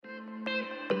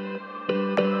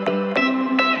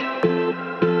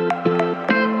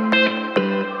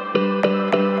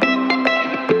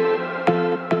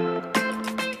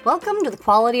welcome to the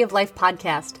Quality of Life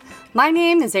podcast. My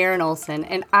name is Erin Olson,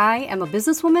 and I am a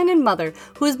businesswoman and mother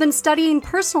who has been studying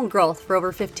personal growth for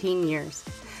over 15 years.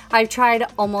 I've tried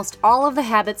almost all of the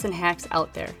habits and hacks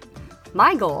out there.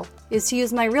 My goal is to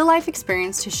use my real-life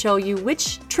experience to show you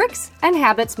which tricks and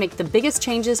habits make the biggest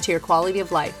changes to your quality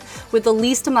of life with the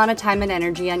least amount of time and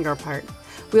energy on your part.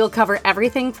 We will cover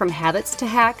everything from habits to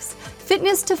hacks,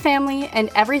 fitness to family, and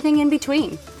everything in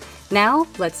between. Now,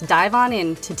 let's dive on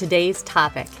into today's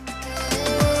topic.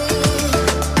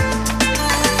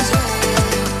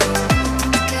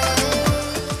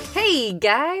 Hey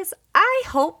guys, I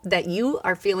hope that you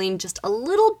are feeling just a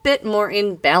little bit more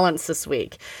in balance this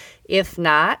week. If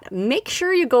not, make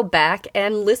sure you go back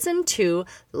and listen to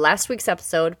last week's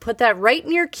episode. Put that right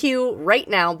in your queue right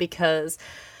now because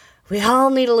we all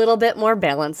need a little bit more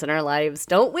balance in our lives,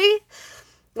 don't we?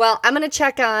 Well, I'm going to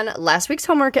check on last week's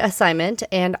homework assignment,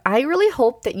 and I really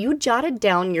hope that you jotted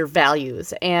down your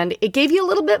values and it gave you a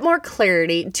little bit more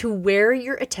clarity to where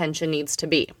your attention needs to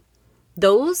be.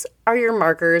 Those are your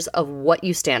markers of what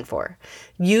you stand for.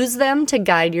 Use them to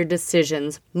guide your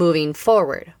decisions moving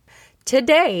forward.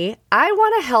 Today, I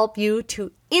want to help you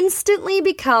to instantly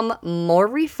become more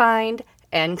refined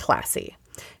and classy.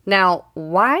 Now,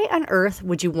 why on earth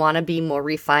would you want to be more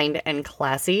refined and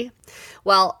classy?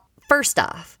 Well, first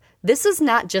off, this is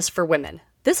not just for women.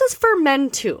 This is for men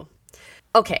too.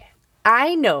 Okay,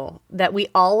 I know that we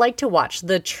all like to watch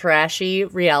the trashy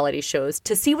reality shows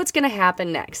to see what's going to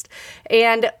happen next.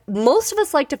 And most of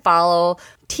us like to follow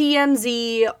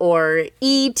TMZ or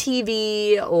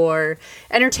ETV or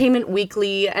Entertainment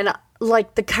Weekly and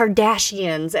like the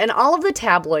Kardashians and all of the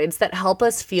tabloids that help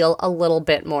us feel a little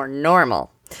bit more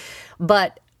normal.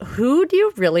 But who do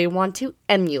you really want to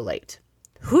emulate?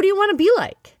 Who do you want to be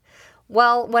like?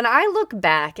 Well, when I look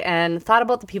back and thought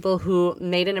about the people who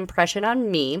made an impression on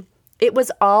me, it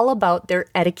was all about their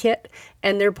etiquette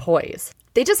and their poise.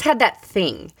 They just had that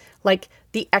thing, like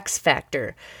the X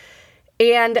factor.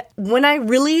 And when I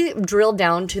really drill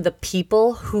down to the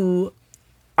people who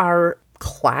are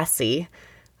classy,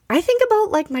 I think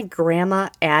about like my grandma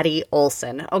Addie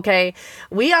Olson, okay?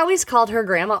 We always called her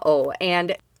Grandma O,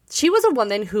 and she was a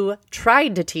woman who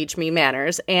tried to teach me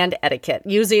manners and etiquette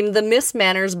using the Miss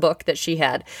Manners book that she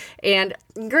had. And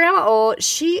Grandma O,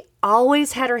 she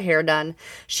always had her hair done.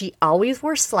 She always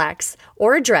wore slacks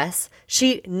or a dress.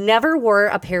 She never wore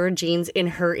a pair of jeans in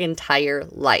her entire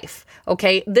life.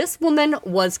 Okay, this woman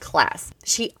was class.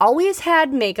 She always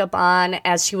had makeup on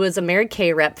as she was a Mary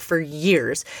Kay rep for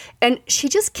years. And she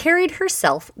just carried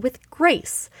herself with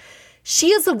grace.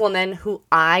 She is a woman who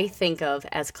I think of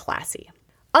as classy.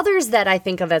 Others that I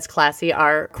think of as classy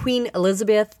are Queen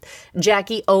Elizabeth,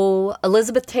 Jackie O,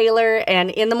 Elizabeth Taylor, and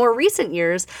in the more recent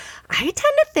years, I tend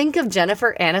to think of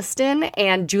Jennifer Aniston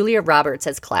and Julia Roberts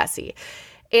as classy.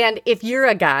 And if you're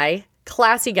a guy,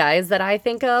 classy guys that I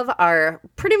think of are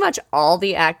pretty much all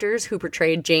the actors who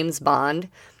portrayed James Bond,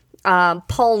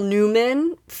 Paul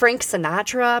Newman, Frank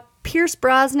Sinatra, Pierce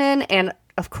Brosnan, and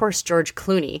of course George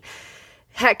Clooney.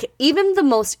 Heck, even the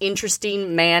most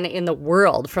interesting man in the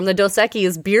world from the Dos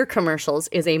Equis beer commercials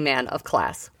is a man of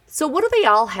class. So what do they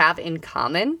all have in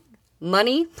common?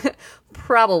 Money?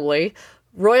 Probably.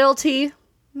 Royalty?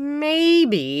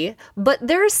 Maybe. But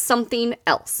there's something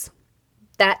else.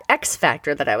 That X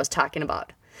factor that I was talking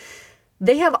about.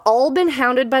 They have all been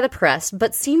hounded by the press,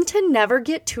 but seem to never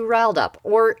get too riled up,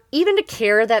 or even to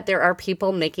care that there are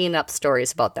people making up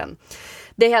stories about them.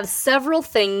 They have several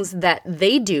things that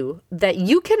they do that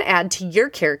you can add to your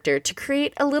character to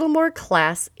create a little more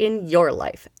class in your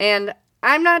life. And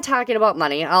I'm not talking about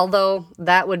money, although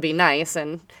that would be nice.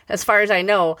 And as far as I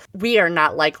know, we are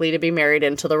not likely to be married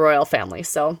into the royal family.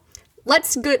 So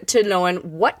let's get to knowing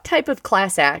what type of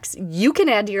class acts you can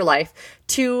add to your life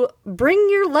to bring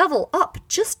your level up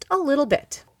just a little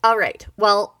bit. All right.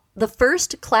 Well, the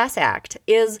first class act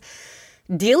is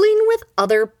dealing with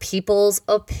other people's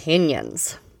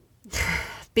opinions.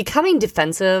 Becoming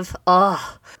defensive,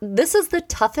 this is the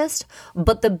toughest,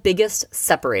 but the biggest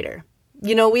separator.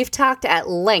 You know, we've talked at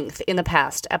length in the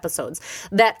past episodes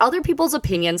that other people's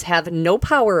opinions have no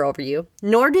power over you,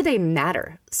 nor do they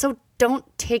matter. So don't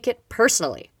take it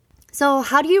personally. So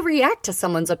how do you react to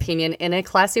someone's opinion in a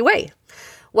classy way?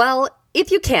 Well,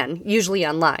 if you can, usually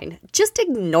online, just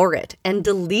ignore it and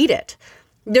delete it.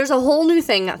 There's a whole new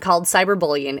thing called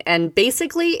cyberbullying, and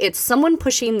basically it's someone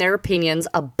pushing their opinions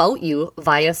about you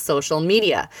via social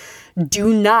media.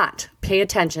 Do not pay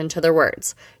attention to their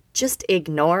words. Just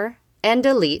ignore and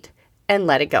delete and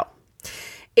let it go.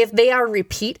 If they are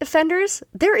repeat offenders,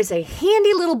 there is a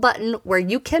handy little button where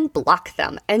you can block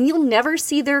them, and you'll never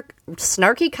see their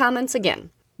snarky comments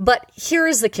again. But here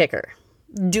is the kicker.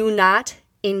 Do not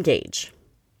engage.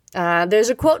 There's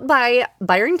a quote by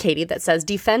Byron Katie that says,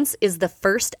 defense is the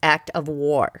first act of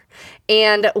war.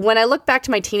 And when I look back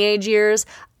to my teenage years,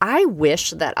 I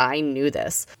wish that I knew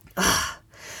this.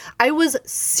 I was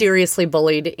seriously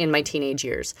bullied in my teenage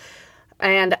years.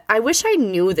 And I wish I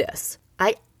knew this.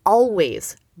 I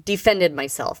always defended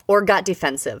myself or got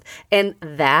defensive. And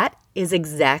that is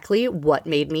exactly what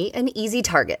made me an easy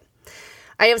target.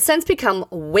 I have since become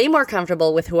way more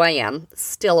comfortable with who I am,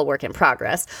 still a work in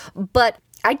progress, but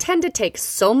I tend to take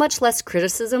so much less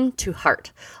criticism to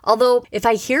heart. Although if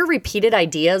I hear repeated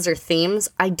ideas or themes,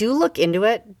 I do look into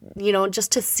it,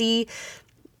 just to see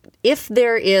if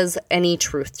there is any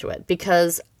truth to it,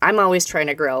 because I'm always trying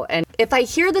to grow. And if I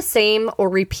hear the same or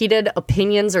repeated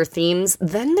opinions or themes,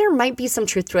 then there might be some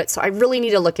truth to it. So I really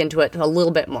need to look into it a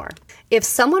little bit more. If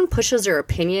someone pushes their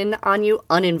opinion on you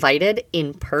uninvited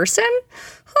in person,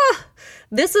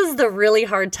 this is the really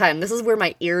hard time. This is where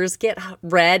my ears get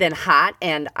red and hot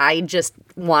and I just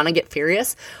want to get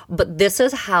furious. But this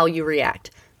is how you react.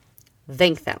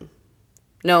 Thank them.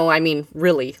 No, I mean,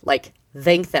 really,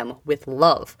 thank them with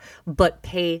love, but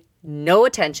pay no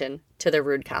attention to their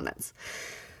rude comments.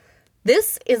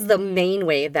 This is the main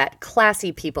way that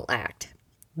classy people act.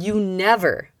 You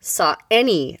never saw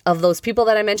any of those people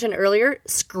that I mentioned earlier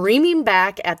screaming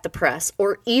back at the press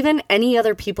or even any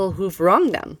other people who've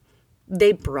wronged them.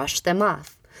 They brush them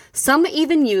off. Some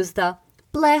even use the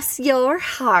 "bless your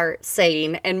heart"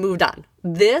 saying and moved on.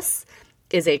 This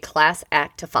is a class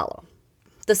act to follow.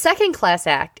 The second class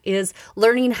act is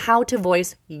learning how to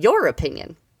voice your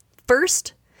opinion.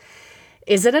 First,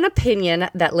 is it an opinion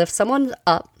that lifts someone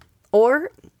up,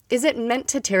 or is it meant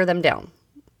to tear them down?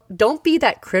 Don't be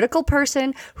that critical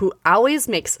person who always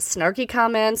makes snarky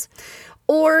comments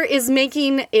or is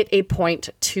making it a point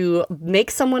to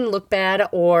make someone look bad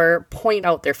or point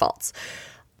out their faults.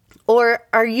 Or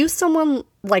are you someone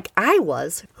like I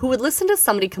was who would listen to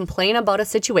somebody complain about a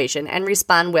situation and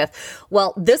respond with,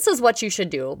 well, this is what you should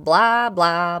do, blah,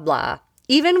 blah, blah,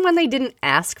 even when they didn't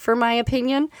ask for my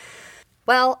opinion?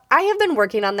 Well, I have been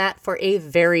working on that for a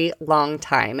very long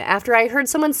time after I heard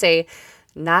someone say,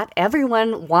 not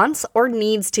everyone wants or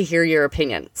needs to hear your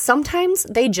opinion. Sometimes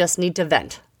they just need to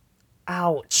vent.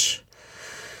 Ouch.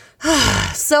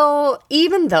 So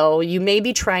even though you may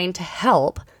be trying to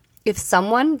help, if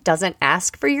someone doesn't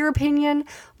ask for your opinion,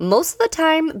 most of the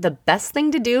time, the best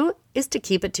thing to do is to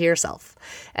keep it to yourself.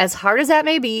 As hard as that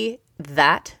may be,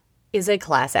 that is a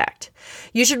class act.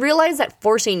 You should realize that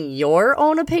forcing your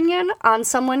own opinion on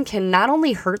someone can not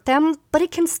only hurt them, but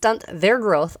it can stunt their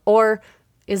growth. Or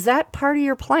is that part of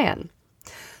your plan?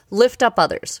 Lift up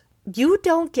others. You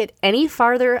don't get any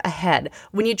farther ahead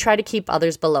when you try to keep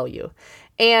others below you.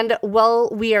 And while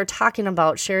we are talking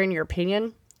about sharing your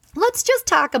opinion, let's just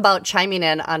talk about chiming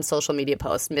in on social media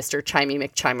posts, Mr. Chimey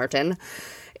McChimerton.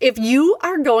 If you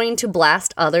are going to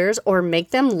blast others or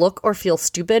make them look or feel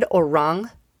stupid or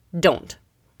wrong, don't.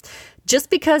 Just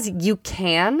because you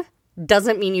can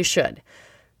doesn't mean you should.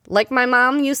 Like my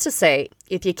mom used to say,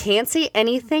 if you can't say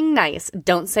anything nice,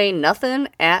 don't say nothing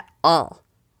at all.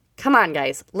 Come on,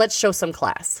 guys, let's show some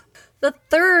class. The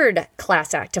third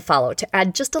class act to follow to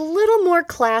add just a little more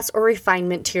class or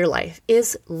refinement to your life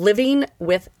is living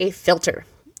with a filter.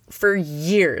 For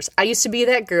years, I used to be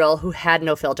that girl who had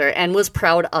no filter and was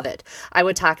proud of it. I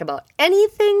would talk about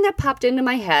anything that popped into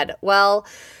my head. Well,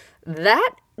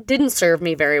 that didn't serve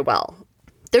me very well.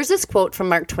 There's this quote from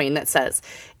Mark Twain that says,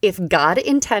 if God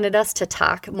intended us to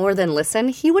talk more than listen,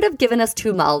 he would have given us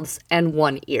 2 mouths and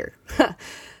 1 ear.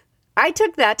 I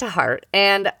took that to heart,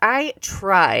 and I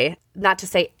try not to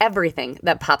say everything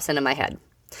that pops into my head.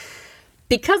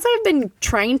 Because I've been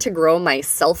trying to grow my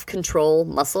self-control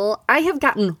muscle, I have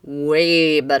gotten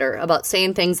way better about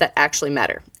saying things that actually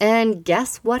matter. And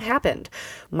guess what happened?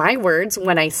 My words,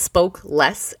 when I spoke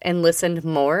less and listened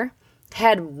more,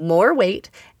 had more weight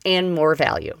and more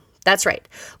value. That's right.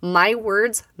 My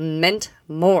words meant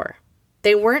more.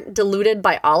 They weren't diluted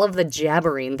by all of the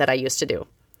jabbering that I used to do.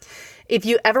 If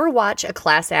you ever watch a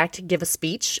class act give a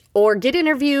speech or get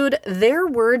interviewed, their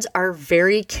words are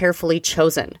very carefully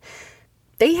chosen.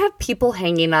 They have people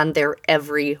hanging on their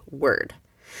every word.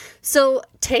 So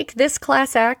take this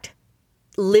class act,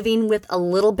 living with a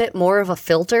little bit more of a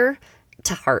filter,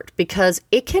 to heart, because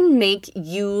it can make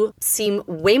you seem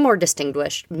way more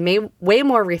distinguished, way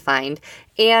more refined,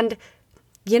 and,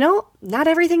 not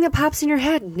everything that pops in your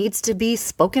head needs to be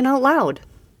spoken out loud.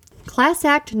 Class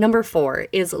act number 4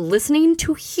 is listening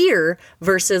to hear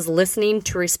versus listening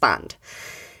to respond.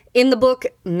 In the book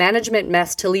Management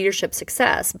Mess to Leadership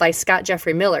Success by Scott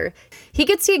Jeffrey Miller, he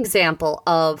gets the example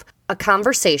of a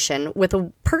conversation with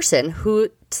a person who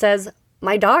says,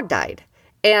 my dog died,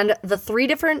 and the 3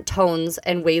 different tones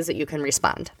and ways that you can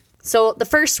respond. So the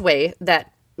first way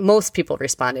that most people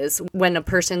respond is when a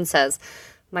person says,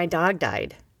 my dog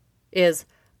died, is,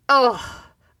 oh,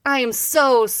 I am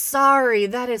so sorry.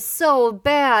 That is so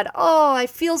bad. Oh, I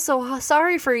feel so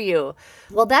sorry for you.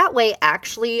 Well, that way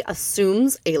actually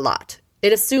assumes a lot.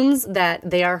 It assumes that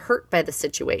they are hurt by the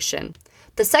situation.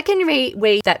 The second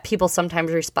way that people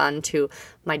sometimes respond to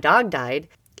my dog died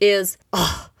is,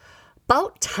 oh,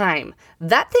 about time.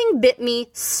 That thing bit me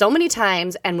so many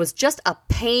times and was just a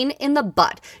pain in the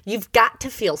butt. You've got to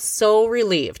feel so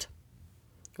relieved.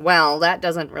 Well, that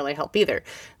doesn't really help either.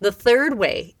 The third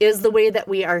way is the way that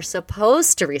we are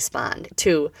supposed to respond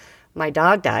to my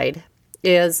dog died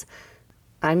is,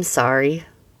 I'm sorry.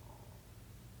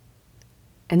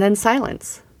 And then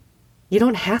silence. You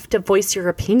don't have to voice your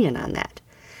opinion on that.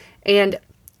 And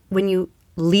when you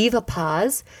leave a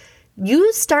pause,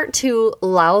 you start to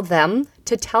allow them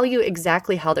to tell you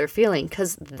exactly how they're feeling,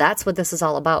 because that's what this is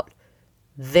all about.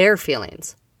 Their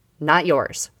feelings, not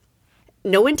yours.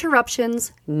 No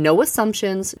interruptions, no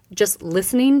assumptions, just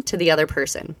listening to the other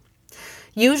person.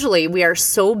 Usually, we are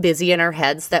so busy in our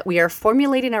heads that we are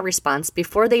formulating our response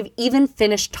before they've even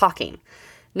finished talking.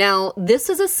 Now, this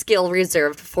is a skill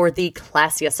reserved for the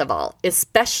classiest of all,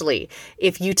 especially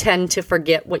if you tend to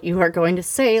forget what you are going to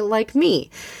say, like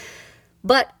me.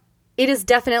 But it is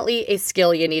definitely a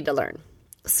skill you need to learn.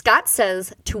 Scott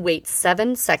says to wait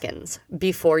 7 seconds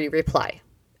before you reply,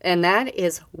 and that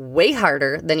is way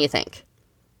harder than you think.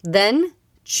 Then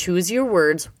choose your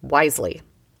words wisely.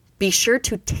 Be sure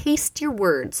to taste your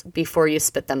words before you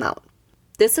spit them out.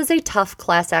 This is a tough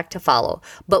class act to follow,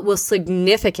 but will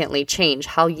significantly change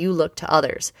how you look to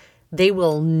others. They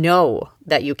will know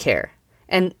that you care.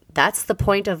 And that's the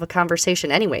point of a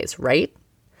conversation anyways, right?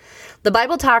 The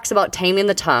Bible talks about taming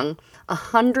the tongue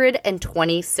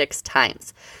 126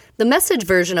 times. The Message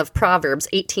version of Proverbs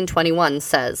 18:21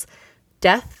 says,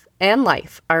 death and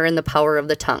life are in the power of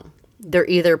the tongue. They're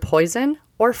either poison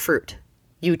or fruit.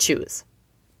 You choose.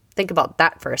 Think about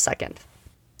that for a second.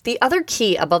 The other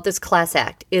key about this class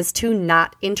act is to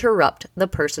not interrupt the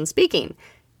person speaking,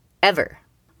 ever.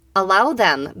 Allow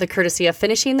them the courtesy of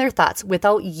finishing their thoughts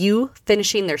without you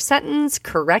finishing their sentence,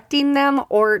 correcting them,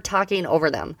 or talking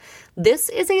over them. This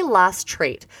is a lost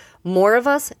trait more of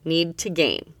us need to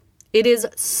gain. It is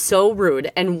so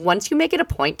rude, and once you make it a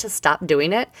point to stop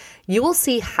doing it, you will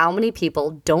see how many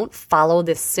people don't follow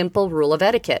this simple rule of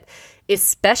etiquette,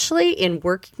 especially in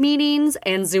work meetings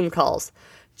and Zoom calls.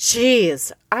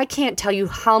 Jeez, I can't tell you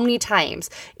how many times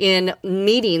in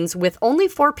meetings with only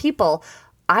 4 people,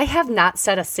 I have not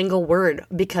said a single word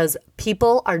because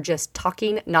people are just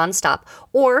talking nonstop.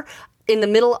 Or in the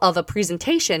middle of a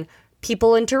presentation,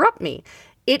 people interrupt me.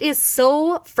 It is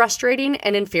so frustrating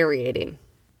and infuriating.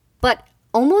 But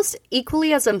almost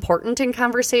equally as important in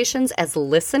conversations as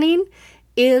listening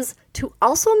is to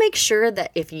also make sure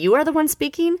that if you are the one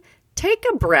speaking, take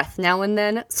a breath now and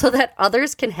then so that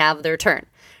others can have their turn.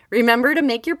 Remember to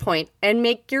make your point and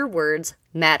make your words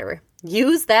matter.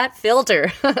 Use that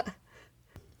filter.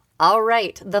 All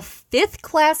right, the 5th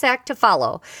class act to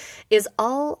follow is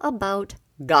all about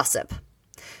gossip.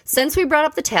 Since we brought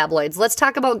up the tabloids, let's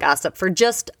talk about gossip for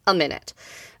just a minute.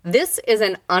 This is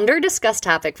an under-discussed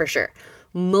topic for sure.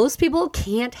 Most people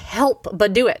can't help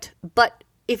but do it. But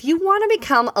if you want to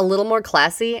become a little more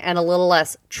classy and a little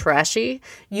less trashy,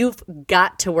 you've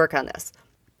got to work on this.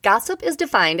 Gossip is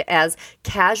defined as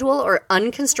casual or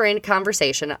unconstrained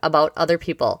conversation about other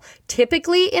people,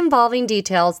 typically involving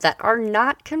details that are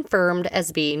not confirmed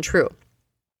as being true.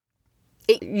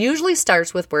 It usually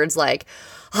starts with words like,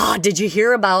 oh, did you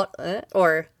hear about,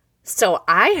 or so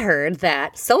I heard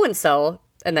that so-and-so,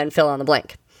 and then fill in the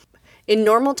blank. In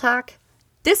normal talk,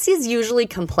 this is usually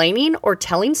complaining or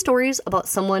telling stories about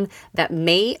someone that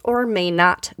may or may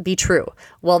not be true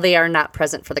while they are not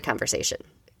present for the conversation.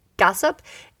 Gossip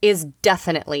is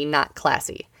definitely not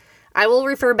classy. I will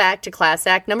refer back to class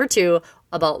act number 2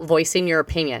 about voicing your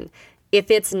opinion. If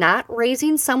it's not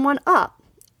raising someone up,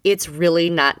 it's really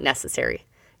not necessary.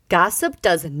 Gossip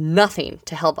does nothing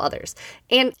to help others,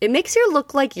 and it makes you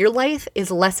look like your life is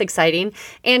less exciting,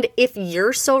 and if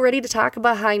you're so ready to talk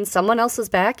behind someone else's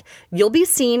back, you'll be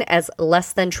seen as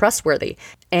less than trustworthy,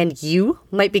 and you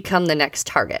might become the next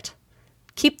target.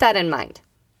 Keep that in mind.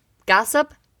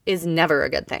 Gossip is never a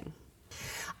good thing.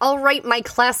 All right, my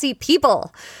classy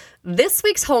people. This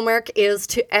week's homework is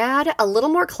to add a little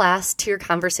more class to your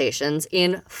conversations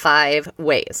in 5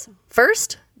 ways.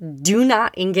 First, do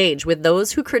not engage with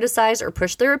those who criticize or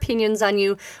push their opinions on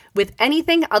you with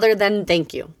anything other than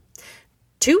thank you.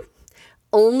 2,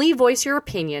 Only voice your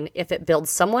opinion if it builds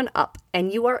someone up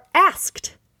and you are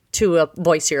asked to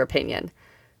voice your opinion.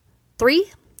 3,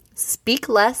 speak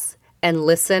less and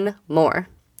listen more.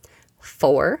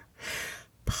 4,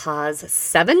 pause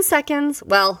 7 seconds,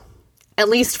 well, at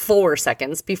least 4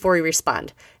 seconds before you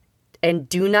respond. And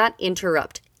do not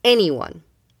interrupt anyone.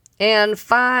 And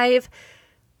 5,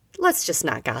 let's just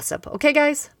not gossip, okay,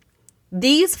 guys?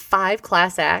 These 5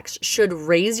 class acts should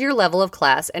raise your level of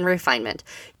class and refinement.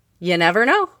 You never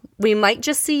know. We might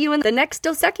just see you in the next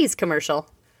Dos Equis commercial.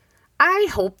 I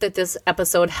hope that this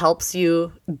episode helps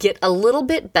you get a little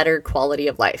bit better quality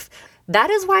of life. That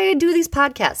is why I do these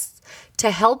podcasts,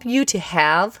 to help you to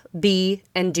have, be,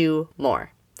 and do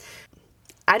more.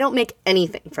 I don't make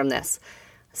anything from this.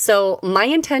 So my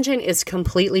intention is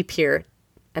completely pure,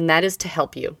 and that is to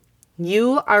help you.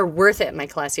 You are worth it, my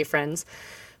classy friends.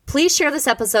 Please share this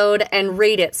episode and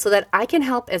rate it so that I can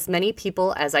help as many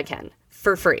people as I can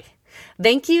for free.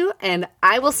 Thank you, and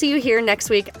I will see you here next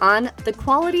week on the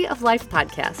Quality of Life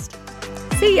podcast.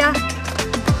 See ya!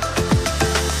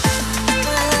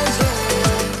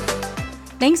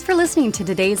 Thanks for listening to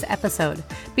today's episode.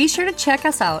 Be sure to check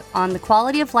us out on the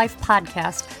Quality of Life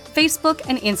podcast, Facebook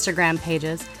and Instagram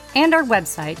pages, and our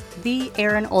website,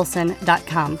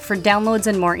 theerinolson.com, for downloads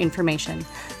and more information.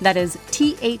 That is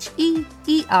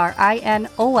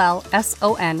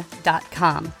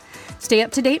TheErinolson.com. Stay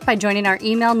up to date by joining our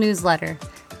email newsletter.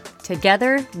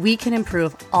 Together, we can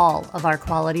improve all of our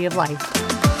quality of life.